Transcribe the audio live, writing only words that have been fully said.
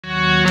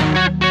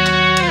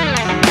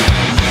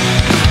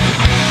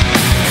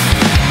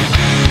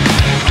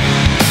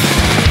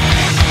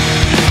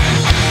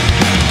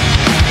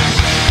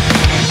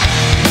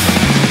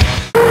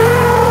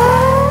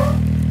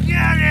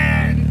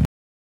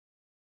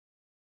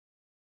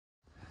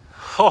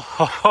Ho,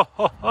 ho, ho,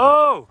 ho,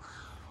 ho.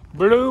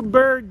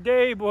 Bluebird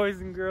Day,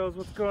 boys and girls.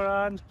 What's going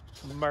on?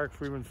 Mark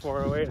Freeman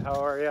 408. How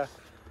are ya?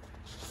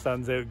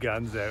 Sun's out,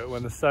 guns out.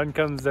 When the sun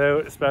comes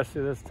out,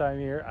 especially this time of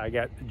year, I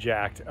get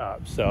jacked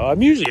up. So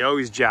I'm usually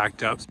always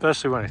jacked up,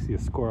 especially when I see a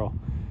squirrel.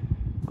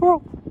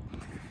 Squirrel.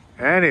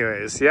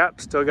 Anyways,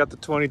 yep, still got the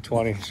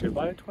 2020. Should I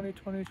buy a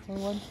 2020,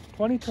 21?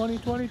 2020,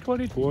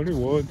 2020,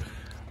 21.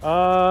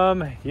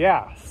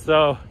 Yeah,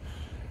 so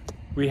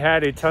we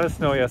had a ton of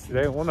snow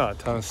yesterday. Well, not a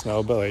ton of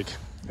snow, but like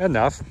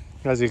enough,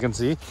 as you can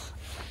see.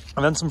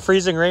 And then some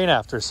freezing rain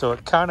after, so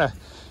it kind of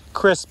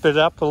crisped it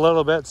up a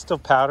little bit. Still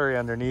powdery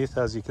underneath,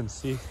 as you can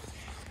see,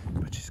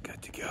 but she's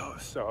good to go.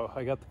 So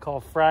I got the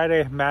call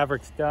Friday.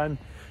 Maverick's done.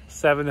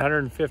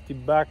 750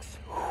 bucks.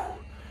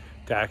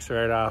 Tax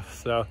right off.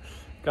 So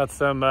got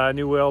some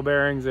new wheel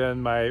bearings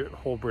and my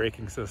whole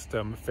braking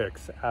system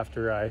fixed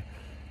after I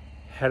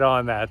had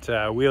on that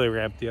wheelie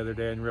ramp the other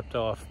day and ripped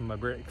off my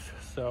brakes.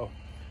 So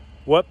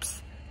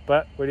whoops,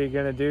 but what are you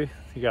gonna do?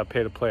 You gotta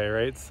pay to play,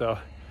 right? So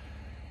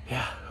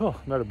yeah, oh,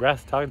 I'm out of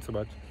breath talking so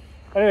much.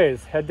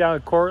 Anyways, head down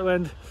to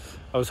Cortland.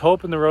 I was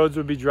hoping the roads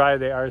would be dry.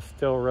 They are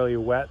still really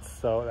wet,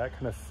 so that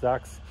kind of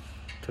sucks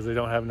because they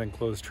don't have an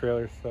enclosed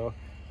trailer. So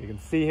you can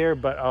see here,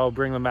 but I'll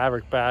bring the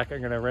Maverick back. I'm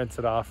gonna rinse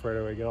it off right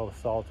away, get all the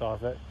salt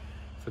off it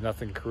so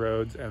nothing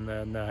corrodes. And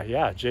then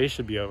yeah, Jay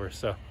should be over.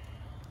 So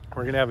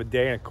we're gonna have a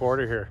day and a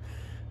quarter here.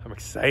 I'm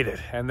excited.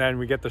 And then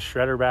we get the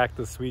shredder back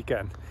this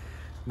weekend.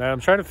 Now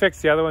I'm trying to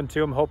fix the other one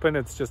too. I'm hoping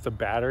it's just a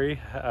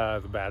battery.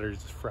 The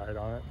battery's just fried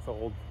on it. It's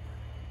old.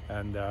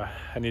 And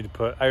I need to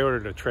put, I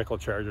ordered a trickle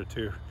charger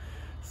too,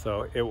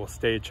 so it will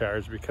stay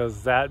charged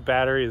because that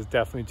battery is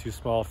definitely too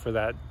small for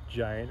that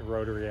giant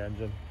rotary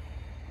engine,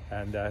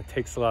 and it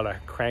takes a lot of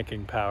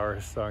cranking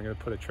power. So I'm gonna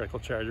put a trickle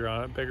charger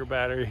on it, bigger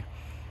battery,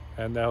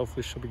 and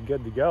hopefully she'll be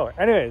good to go.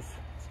 Anyways,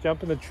 let's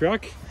jump in the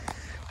truck,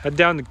 head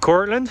down to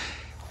Cortland,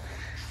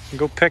 and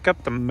go pick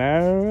up the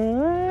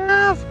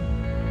Mav.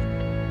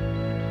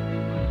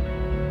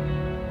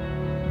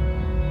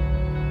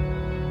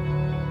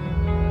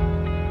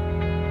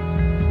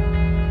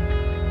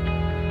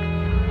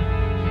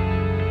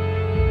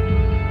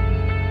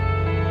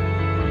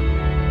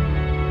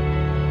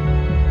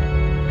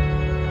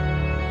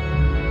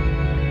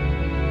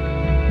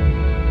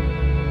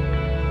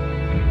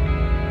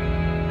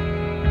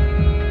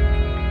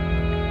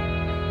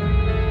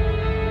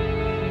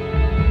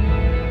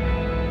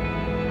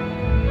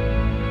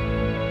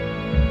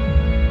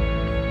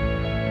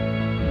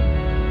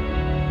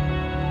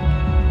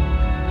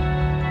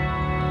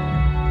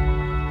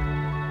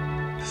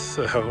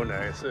 So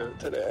nice out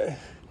today.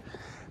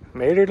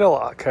 Made her to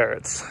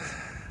Lockhart's.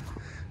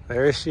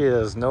 There she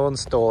is. No one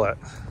stole it.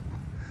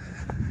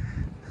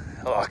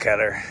 Look at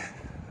her.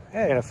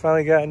 Hey, I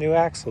finally got a new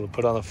axle to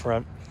put on the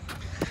front.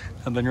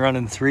 I've been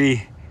running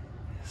three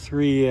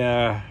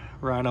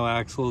Rhino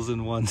axles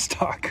and one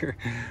stalker.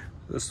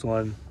 This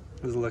one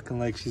is looking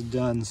like she's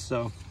done.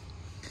 So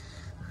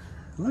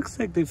it looks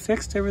like they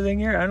fixed everything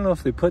here. I don't know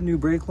if they put new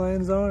brake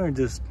lines on or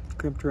just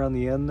crimped around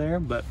the end there,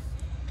 but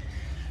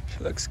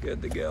she looks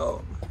good to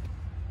go.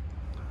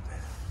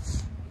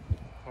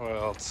 What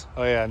else?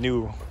 Oh yeah,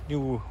 new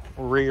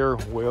rear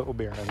wheel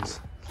bearings.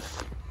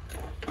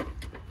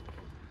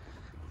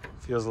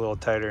 Feels a little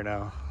tighter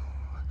now.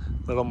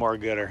 A little more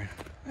gooder.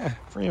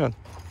 Freeman.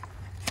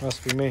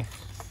 Must be me.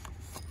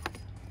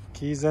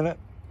 Keys in it.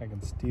 I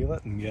can steal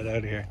it and get out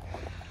of here.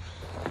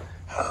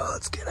 Oh,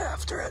 let's get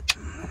after it.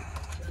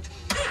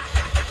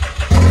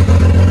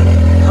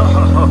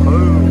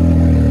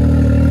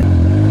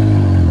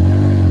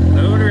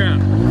 Load her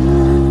up.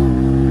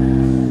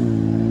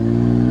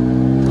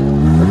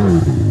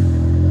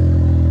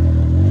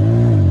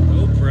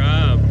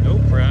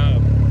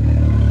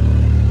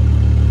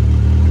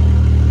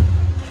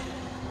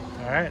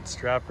 Let's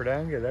drop her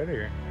down, get out of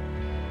here.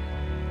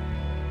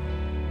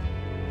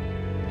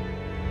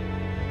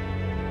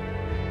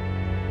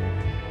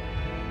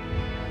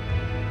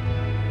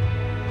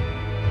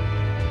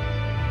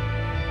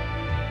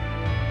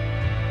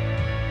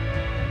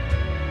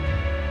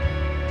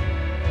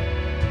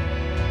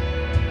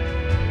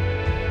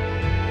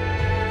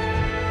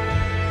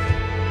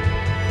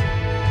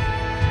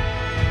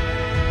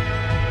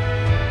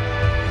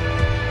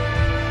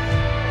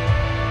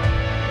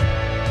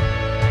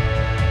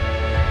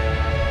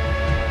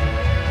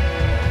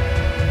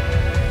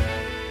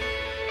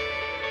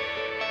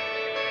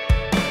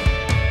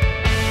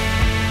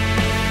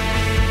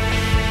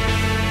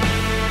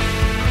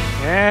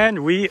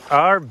 And we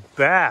are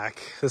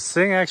back. This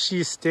thing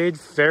actually stayed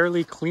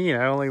fairly clean.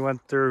 I only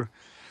went through a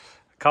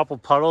couple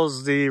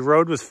puddles. The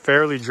road was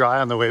fairly dry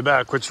on the way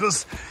back, which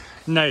was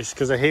nice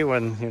because I hate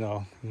when, you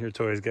know, your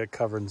toys get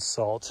covered in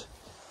salt.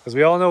 Because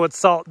we all know what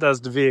salt does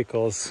to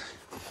vehicles.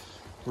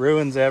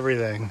 Ruins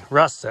everything.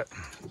 Rusts it.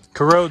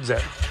 Corrodes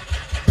it.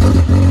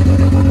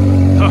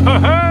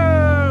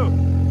 Oh,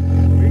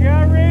 we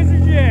got Razor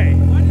J.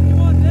 Why did you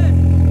want this?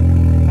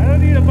 I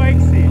don't need a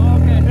bike seat.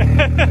 Oh,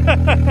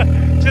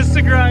 okay. Just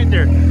a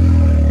grinder.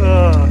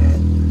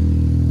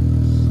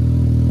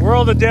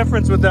 World of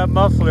difference with that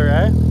muffler,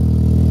 eh?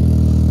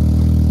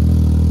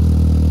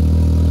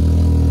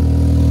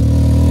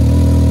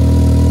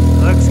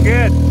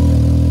 good.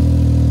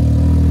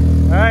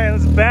 Alright,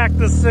 let's back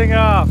this thing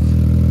off.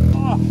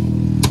 Oh,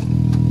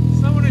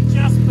 someone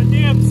adjust my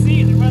damn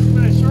seat. There must have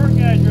been a short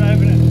guy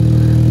driving it.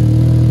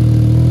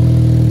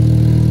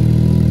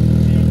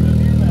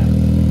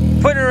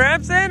 Putting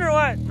ramps in or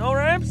what? No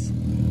ramps?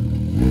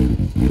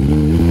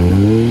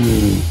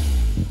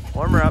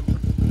 Warm her up.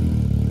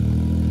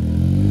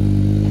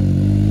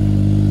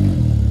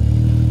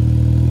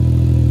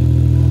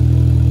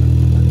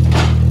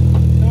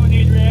 Don't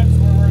need ramps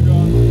where we're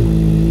going.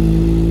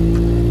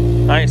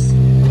 Nice.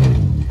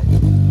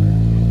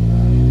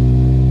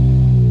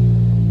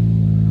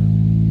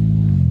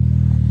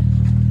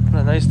 What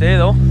a nice day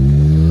though.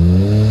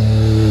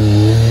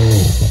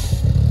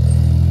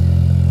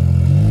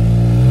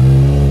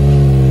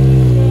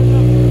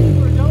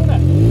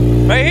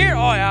 Right here?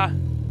 Oh yeah.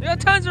 We got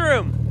tons of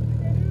room.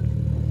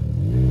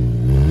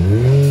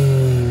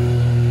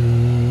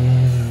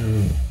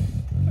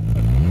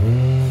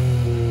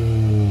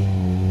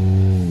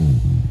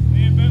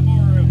 Need a bit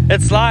more room.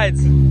 It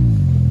slides.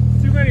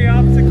 Too many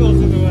obstacles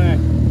in the way.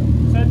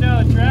 Let's head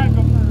down the track,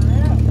 go for a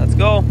ramp. Let's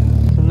go.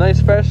 Some nice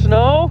fresh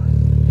snow.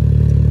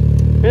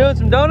 You doing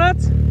some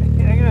donuts?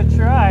 I'm gonna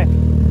try.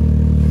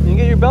 You can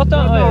get your belt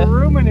on? There's no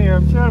room in here.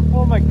 I'm trying to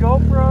pull my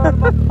GoPro out of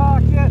my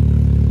pocket.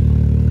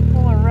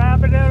 Pull a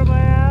rabbit out of my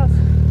ass.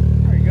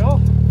 There you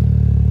go.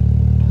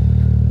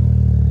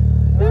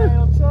 Alright,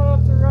 I'll try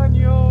not to run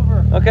you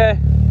over. Okay.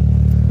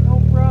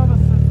 No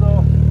promises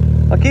though.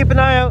 I'll keep an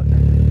eye out.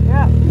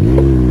 Yeah.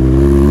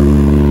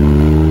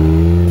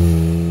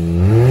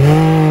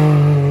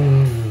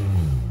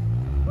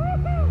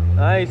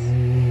 Nice.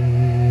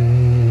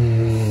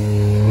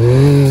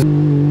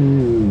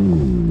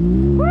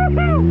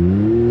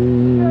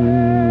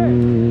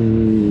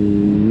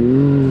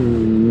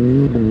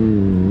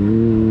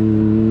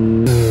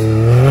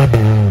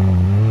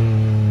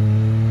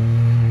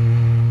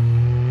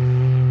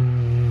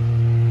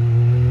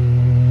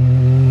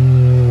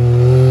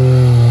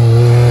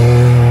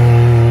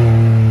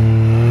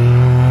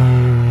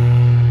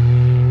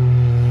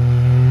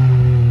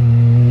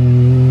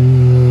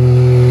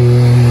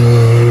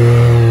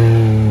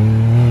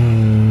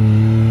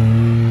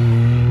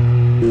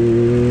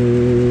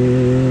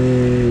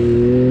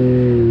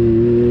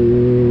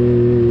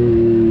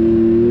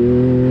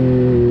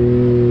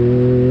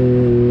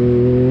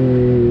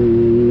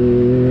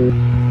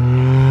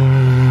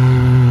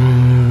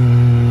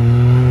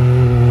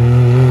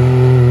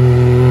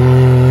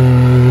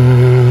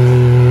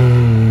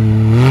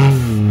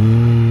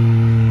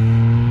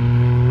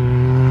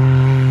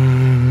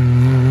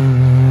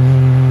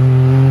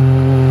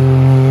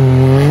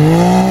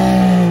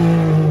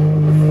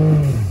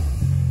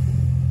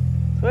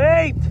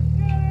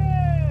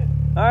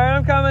 Alright,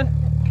 I'm coming.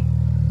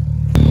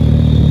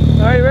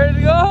 Alright, you ready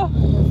to go?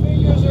 My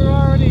fingers are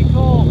already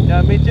cold.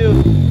 Yeah, me too.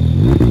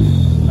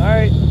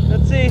 Alright,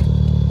 let's see.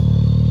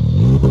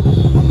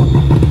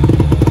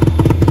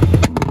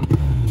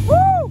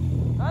 Woo!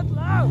 That's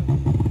loud.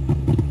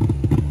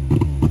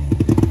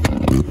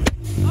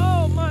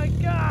 Oh my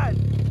god.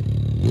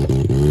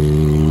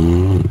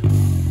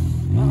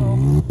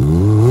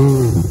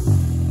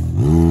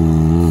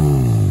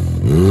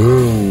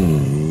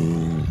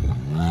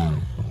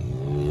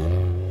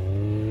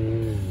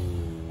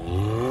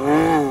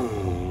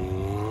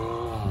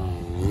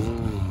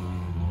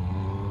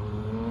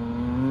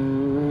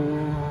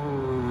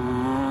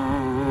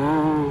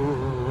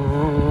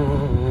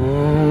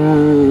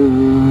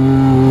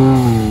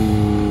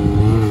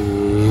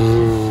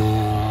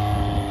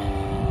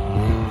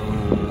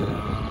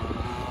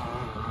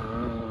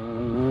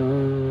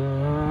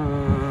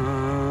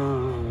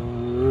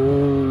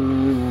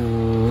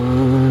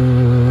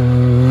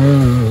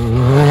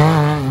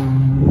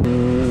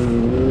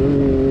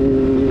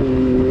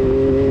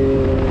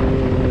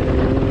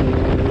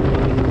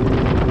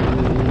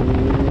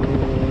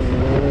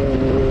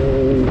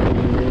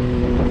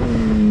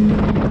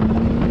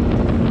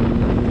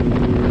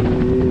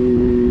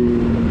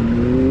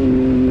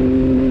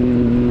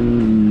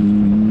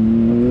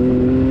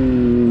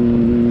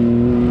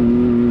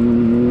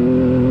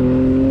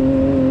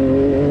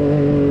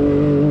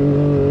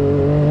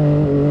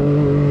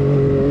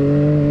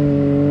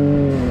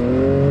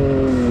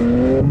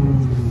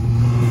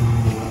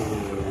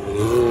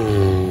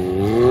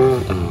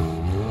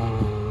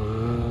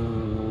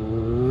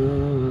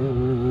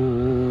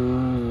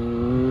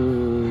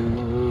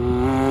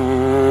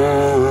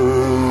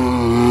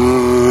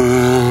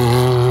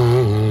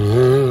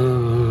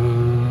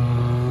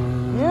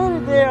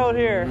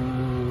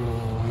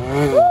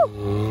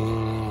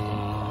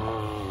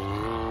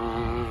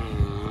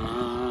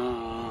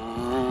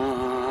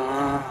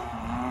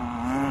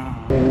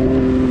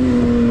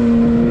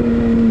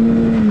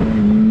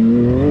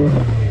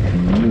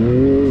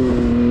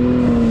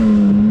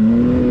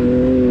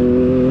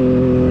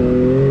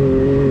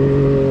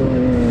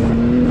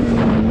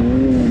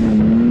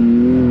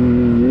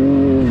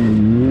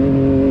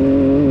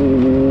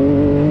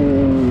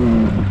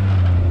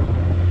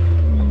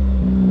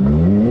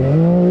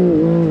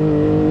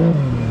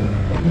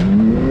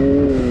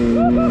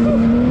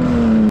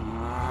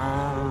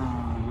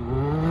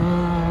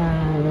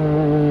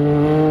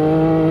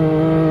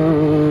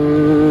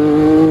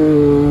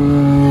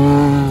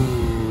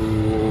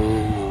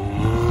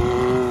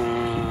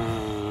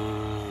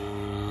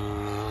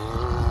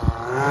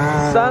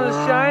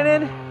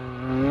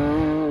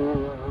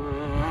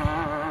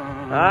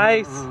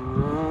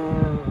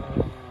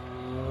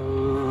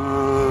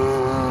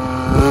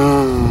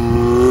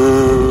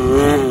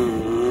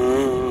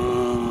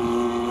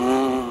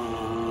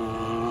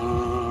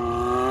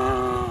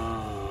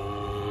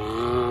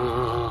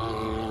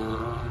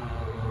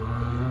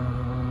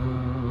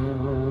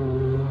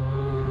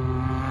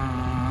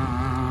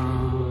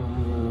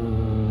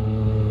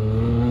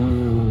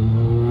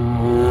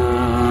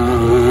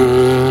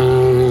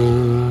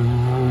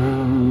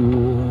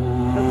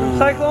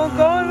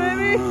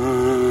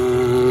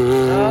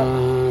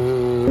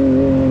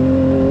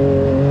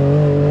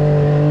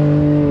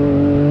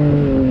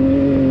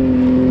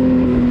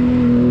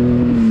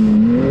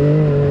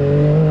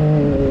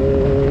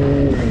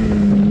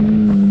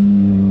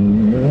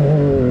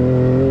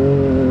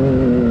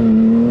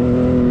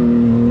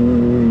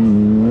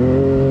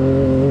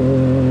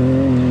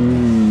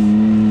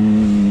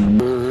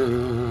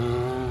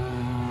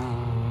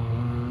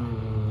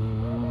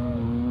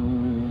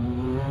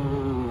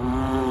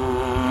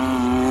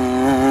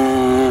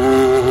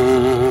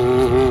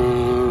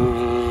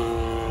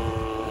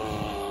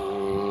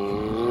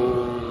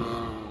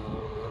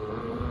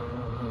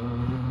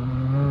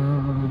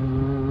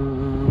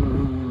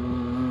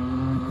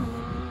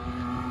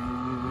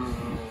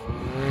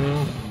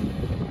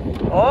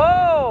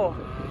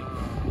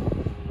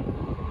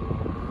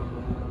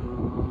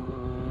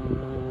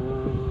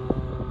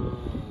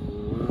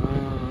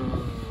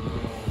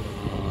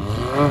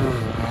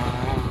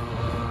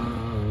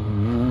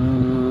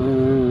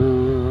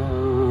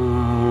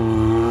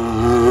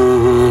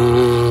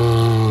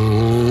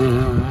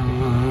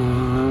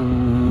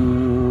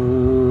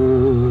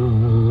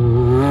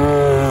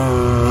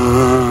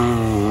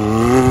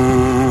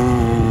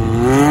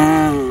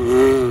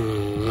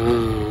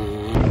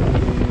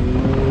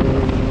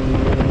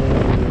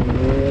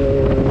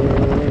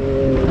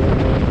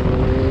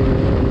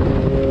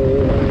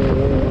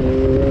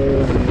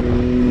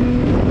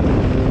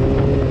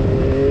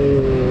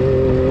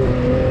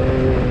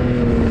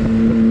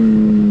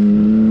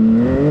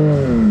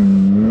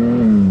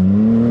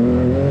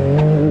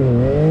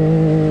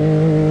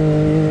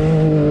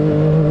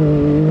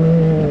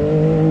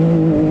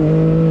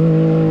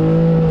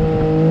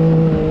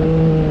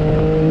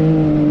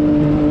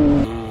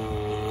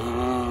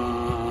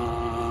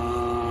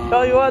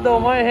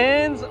 my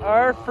hands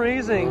are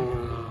freezing.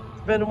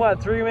 It's been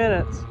what, 3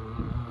 minutes?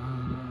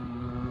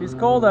 He's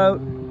cold out.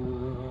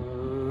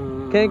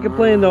 Can't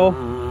complain though.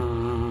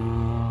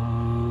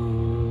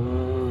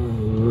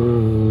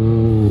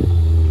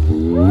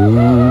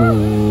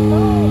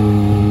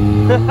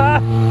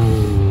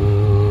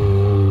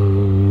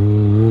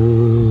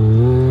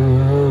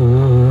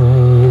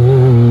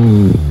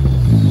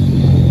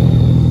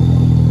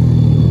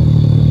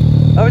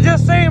 I was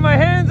just saying my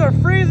hands are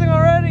freezing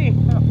already.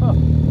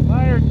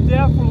 Mine are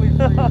definitely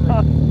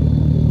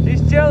freezing.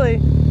 He's chilly.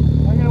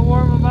 I'm gonna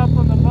warm them up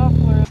on the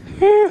muffler.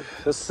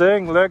 This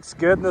thing looks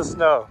good in the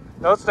snow.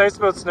 You know what's nice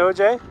about snow,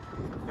 Jay? You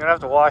don't have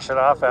to wash it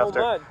off after.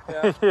 No mud.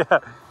 Yeah. Yeah,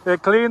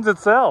 it cleans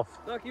itself.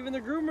 Look, even the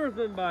groomer's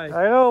been by.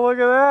 I know, look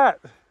at that.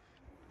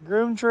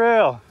 Groom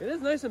trail. It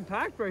is nice and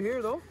packed right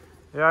here though.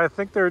 Yeah, I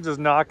think they were just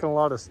knocking a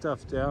lot of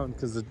stuff down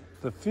because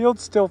the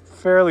field's still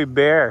fairly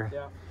bare.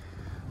 Yeah.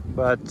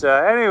 But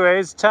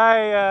anyways,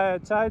 Ty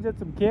did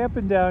some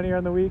camping down here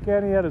on the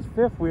weekend. He had his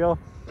fifth wheel,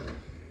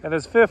 and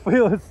his fifth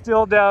wheel is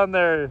still down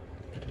there.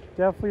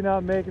 Definitely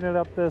not making it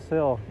up this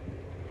hill.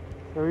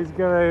 So he's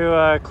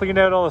gonna clean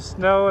out all the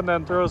snow and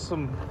then throw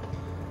some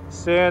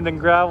sand and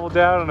gravel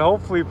down and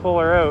hopefully pull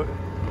her out.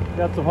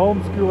 Got some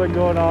homeschooling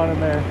going on in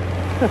there.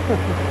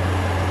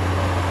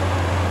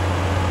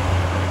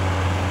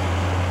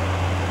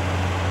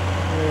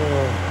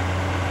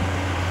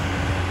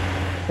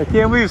 I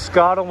can't believe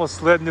Scott almost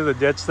slid into the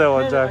ditch that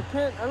one time.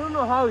 I don't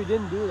know how he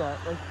didn't do that.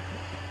 Like,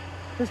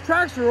 his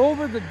tracks are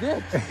over the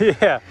ditch.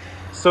 Yeah.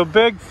 So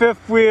big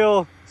fifth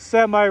wheel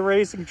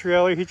semi-racing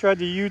trailer. He tried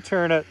to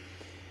U-turn it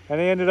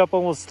and he ended up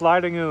almost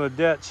sliding into the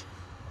ditch.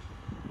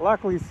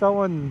 Luckily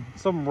some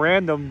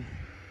random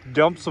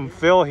dumped some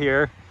fill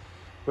here,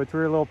 which we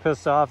were a little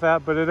pissed off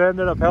at, but it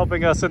ended up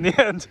helping us in the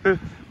end.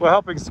 Well,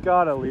 helping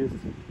Scott at least.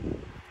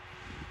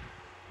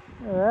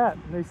 Look at that.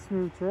 Nice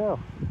smooth trail.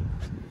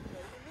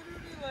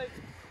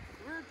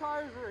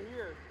 Tires are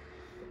here.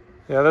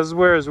 Yeah, this is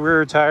where his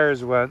rear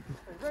tires went.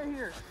 It's right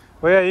here.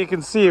 Well, yeah, you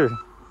can see her.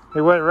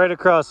 They went right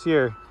across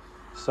here.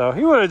 So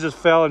he would have just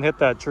fell and hit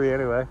that tree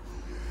anyway.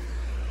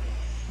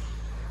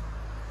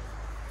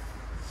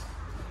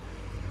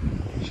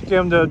 You should get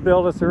him to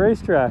build us a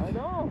racetrack. I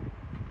know.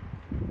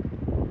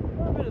 There's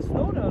quite a bit of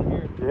snow down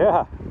here.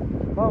 Yeah,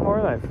 a lot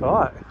more than I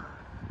thought.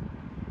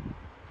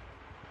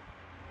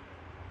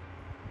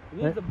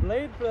 You need the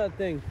blade for that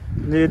thing.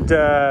 Need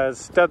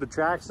stud the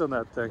tracks on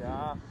that thing.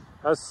 Yeah.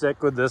 How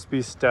sick would this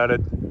be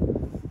studded?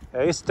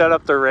 Hey, stud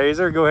up the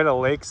Razor, go hit a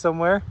lake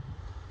somewhere.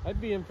 I'd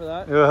be in for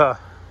that. Ugh.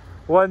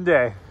 One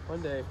day.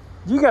 One day.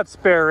 You got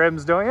spare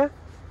rims, don't you?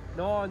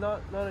 No,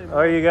 not anymore.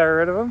 Oh, you got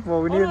rid of them?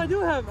 Well, we need. No, I do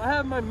have. I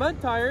have my mud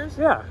tires.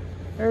 Yeah,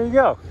 there you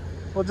go.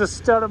 We'll just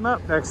stud them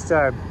up next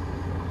time.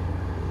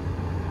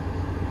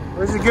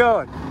 Where's he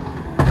going?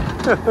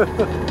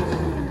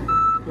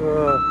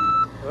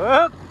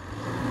 Up.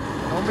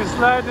 Don't be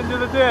sliding into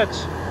the ditch.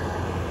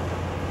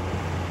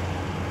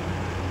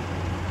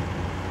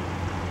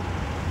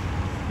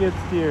 Skid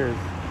steers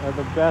are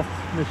the best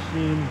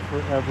machine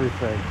for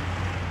everything,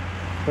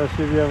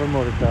 especially if you have a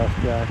motocross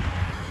track.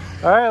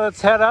 All right,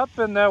 let's head up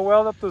and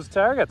weld up those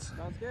targets.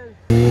 Sounds good.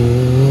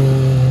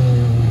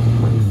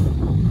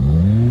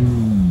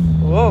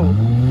 Whoa.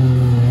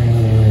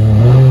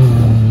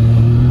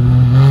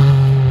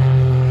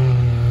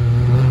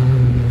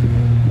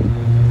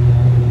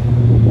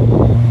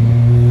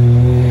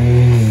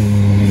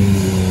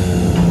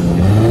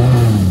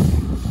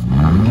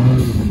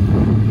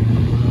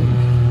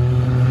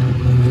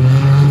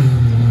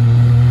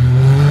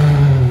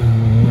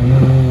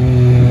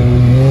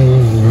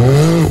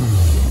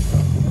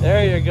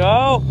 There you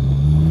go.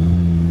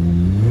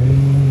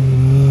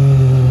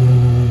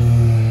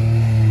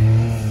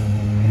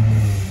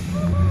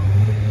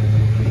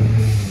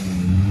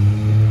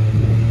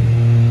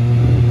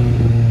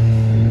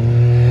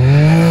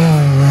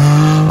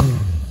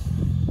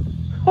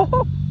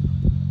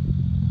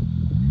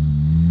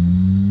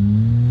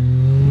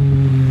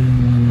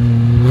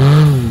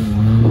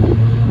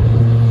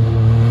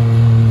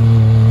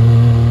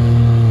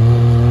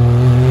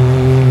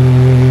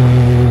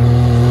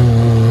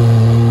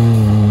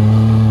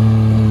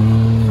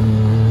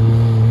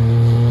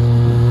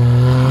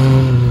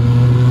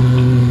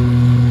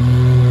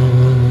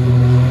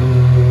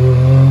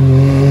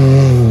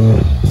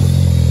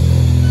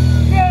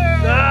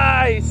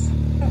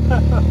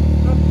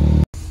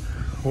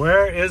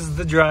 Where is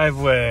the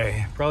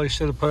driveway? Probably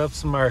should have put up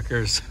some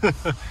markers.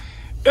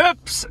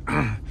 Oops.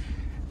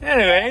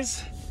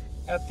 Anyways,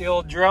 got the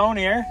old drone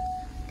here.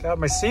 Got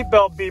my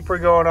seatbelt beeper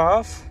going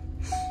off.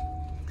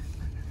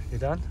 You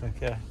done?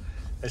 Okay.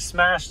 I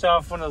smashed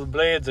off one of the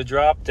blades. I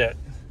dropped it.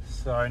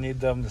 So I need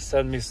them to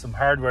send me some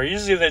hardware.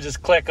 Usually they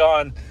just click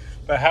on,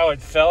 but how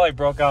it fell, I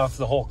broke off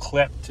the whole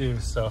clip too.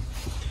 So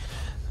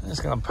I'm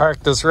just gonna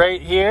park this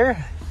right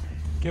here.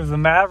 Give the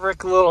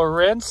Maverick a little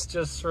rinse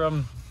just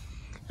from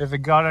if it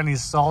got any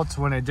salt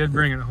when I did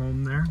bring it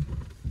home there.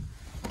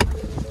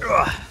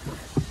 Ugh.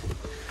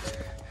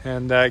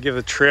 And give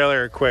the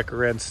trailer a quick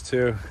rinse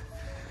too.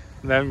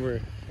 And then we're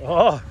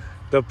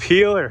The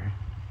peeler.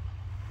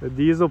 The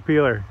diesel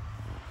peeler.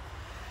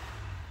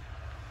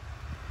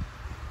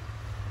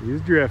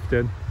 He's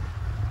drifting.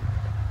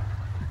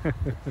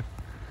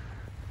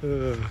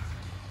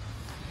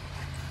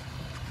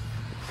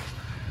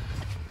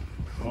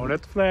 Oh,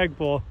 that's the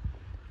flagpole.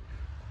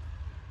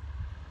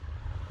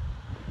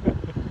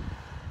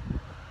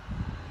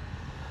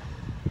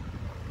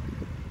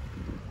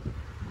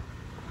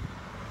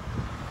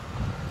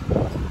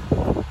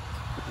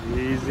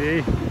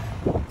 Easy.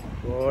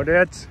 Oh,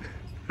 that's.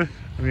 I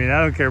mean,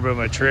 I don't care about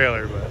my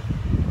trailer, but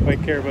I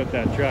care about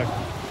that truck.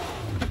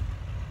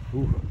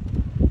 Ooh.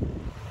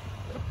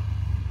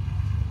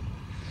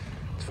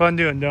 It's fun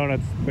doing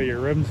donuts, but your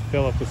rims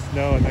fill up with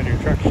snow and then your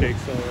truck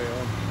shakes all the way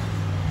home.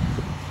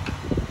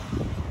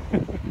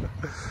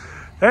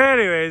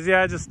 Anyways,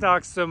 yeah, just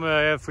knock some,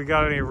 if we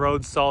got any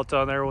road salt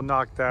on there, we'll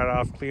knock that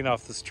off, clean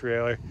off this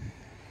trailer.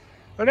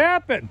 What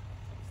happened?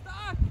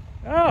 Stuck.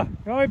 Oh,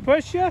 you want me to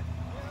push you?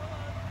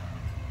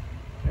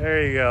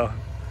 There you go.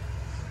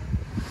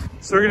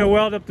 So we're gonna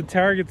weld up the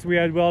targets we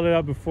had welded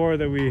up before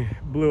that we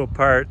blew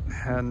apart.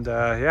 And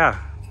yeah,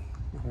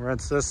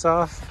 rinse this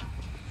off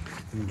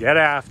and get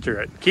after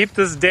it. Keep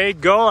this day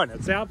going.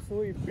 It's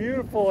absolutely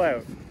beautiful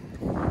out.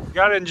 You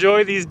gotta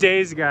enjoy these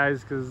days,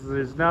 guys, because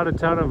there's not a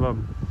ton of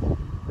them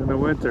in the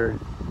winter.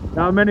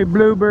 Not many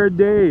bluebird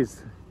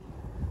days.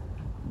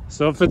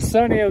 So if it's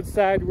sunny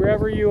outside,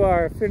 wherever you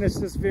are, finish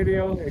this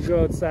video and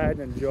go outside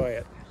and enjoy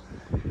it.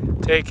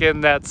 Take in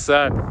that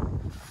sun.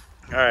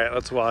 All right,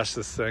 let's wash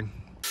this thing.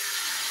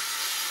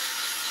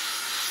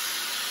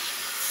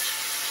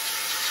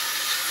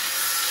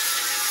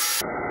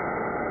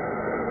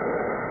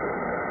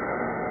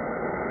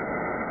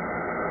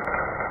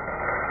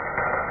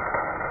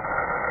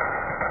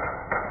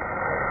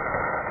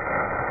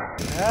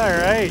 All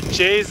right,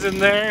 Jay's in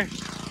there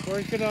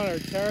working on our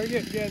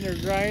target, getting her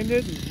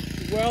grinded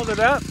and welded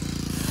up.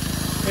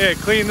 Yeah,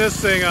 clean this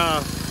thing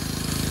off.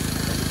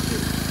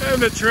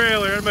 And the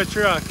trailer and my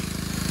truck.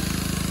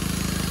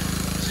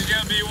 She's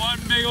gonna be one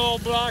big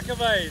old block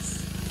of ice.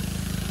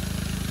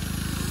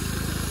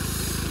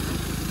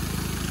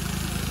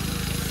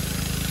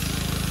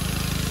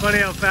 Funny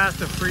how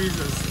fast it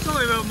freezes. It's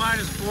only about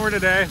 -4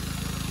 today.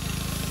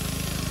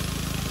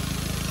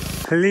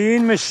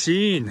 Clean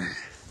machine.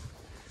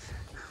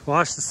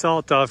 Wash the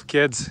salt off,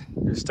 kids.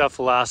 Your stuff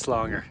will last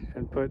longer.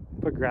 And put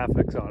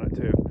graphics on it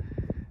too.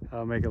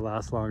 That'll make it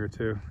last longer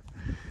too.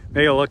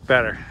 Make it look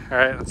better. All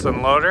right, let's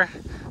unload her.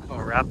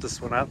 I'll wrap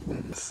this one up.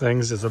 This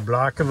thing's just a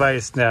block of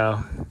ice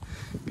now.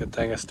 Good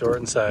thing I store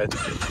it inside.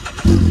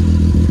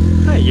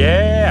 Oh,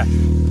 yeah!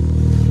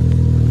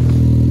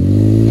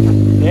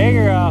 Take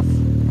her off.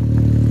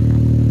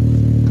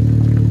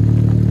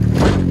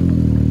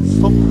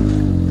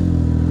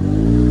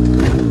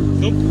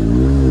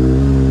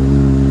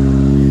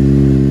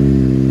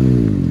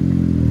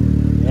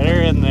 Get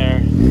her in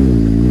there.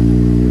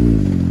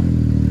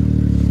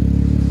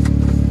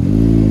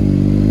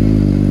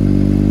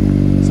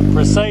 Some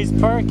precise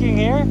parking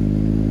here.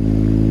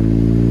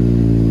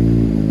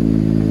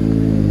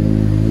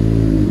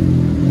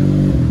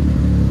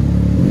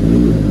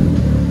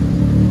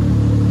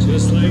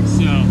 Just like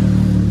so.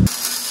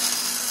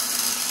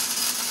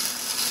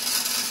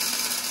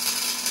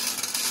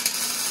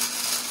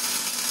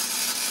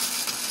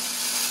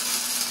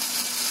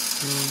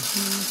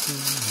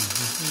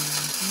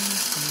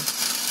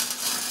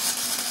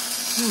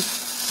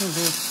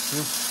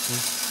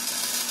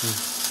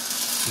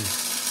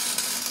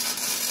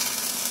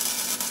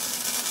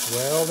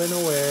 Welding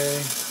away.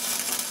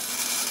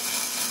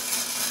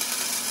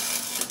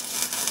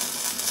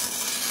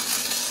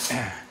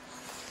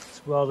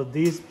 Let's weld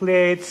these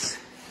plates.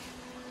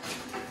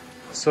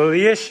 So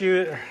the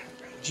issue, did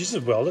you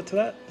just weld it to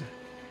that?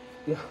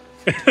 Yeah.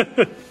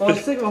 I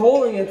was thinking of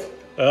holding it.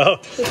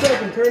 Oh. So I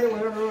can turn it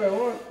whenever I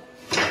want.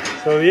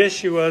 So the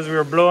issue was we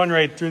were blowing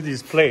right through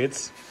these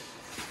plates.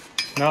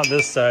 Not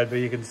this side, but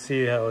you can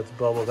see how it's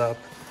bubbled up.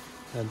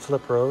 And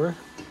flip her over.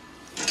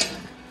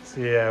 So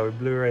yeah, we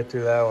blew right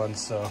through that one,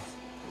 so.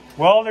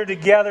 Weld her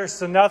together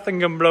so nothing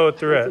can blow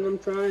through That's it. what I'm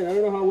trying. I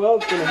don't know how well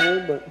it's gonna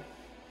hold, but.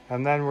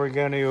 And then we're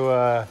going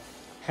to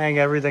hang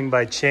everything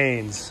by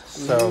chains.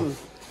 So,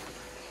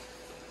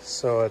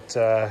 so it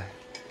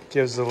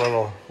gives a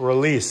little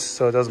release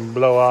so it doesn't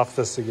blow off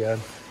this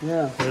again.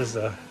 Yeah. There's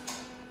a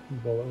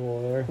bullet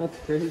hole there. That's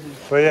crazy.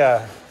 But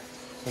yeah,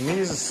 and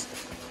these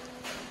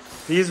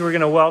we're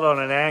gonna weld on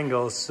an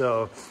angle,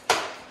 so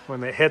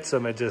when it hits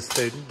them, they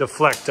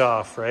deflect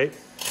off, right?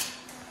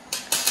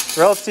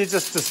 Or else you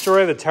just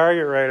destroy the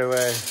target right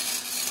away.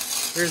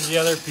 Here's the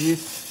other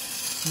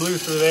piece. Blew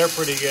through there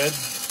pretty good.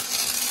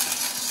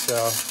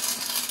 So,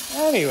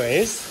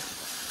 anyways,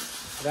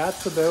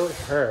 that's about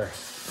her.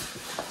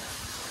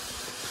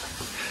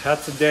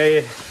 That's a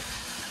day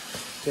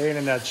in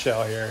a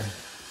nutshell here.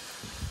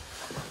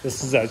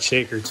 This is that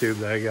shaker tube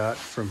that I got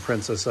from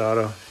Princess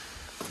Auto.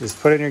 Just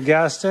put it in your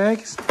gas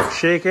tank,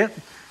 shake it,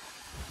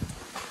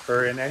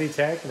 or in any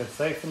tank, and it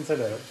siphons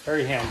it out.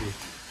 Very handy.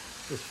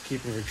 just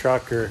keeping your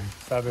truck or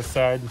side by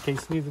side in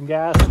case you need some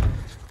gas,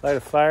 light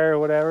a fire or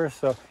whatever.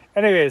 So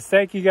anyways,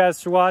 thank you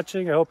guys for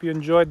watching. I hope you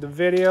enjoyed the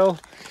video.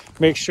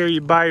 Make sure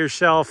you buy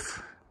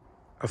yourself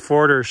a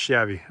Ford or a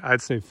Chevy.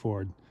 I'd say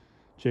Ford.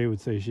 Jay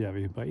would say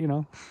Chevy, but you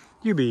know,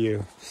 you be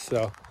you.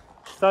 So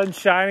sun's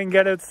shining,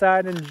 get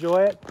outside and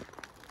enjoy it.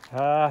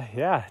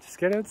 Yeah, just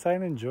get outside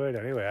and enjoy it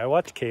anyway. I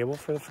watched cable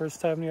for the first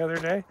time the other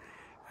day,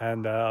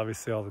 and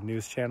obviously all the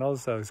news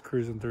channels. I was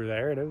cruising through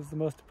there, and it was the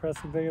most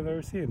depressing thing I've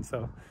ever seen.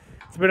 So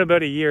it's been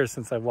about a year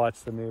since I've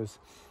watched the news,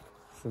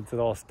 since it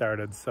all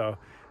started. So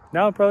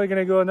now I'm probably going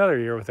to go another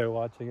year without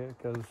watching it,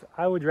 because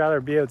I would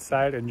rather be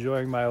outside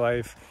enjoying my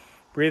life,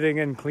 breathing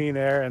in clean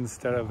air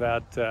instead of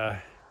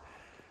that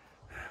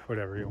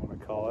whatever you want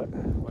to call it, a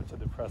bunch of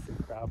depressing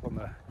crap on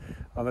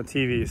the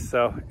TV.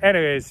 So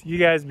anyways, you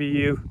guys be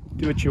you,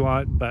 do what you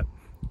want, but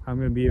I'm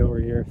gonna be over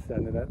here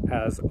sending it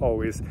as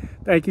always.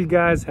 Thank you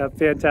guys, have a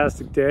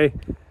fantastic day,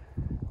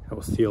 and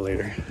we'll see you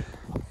later.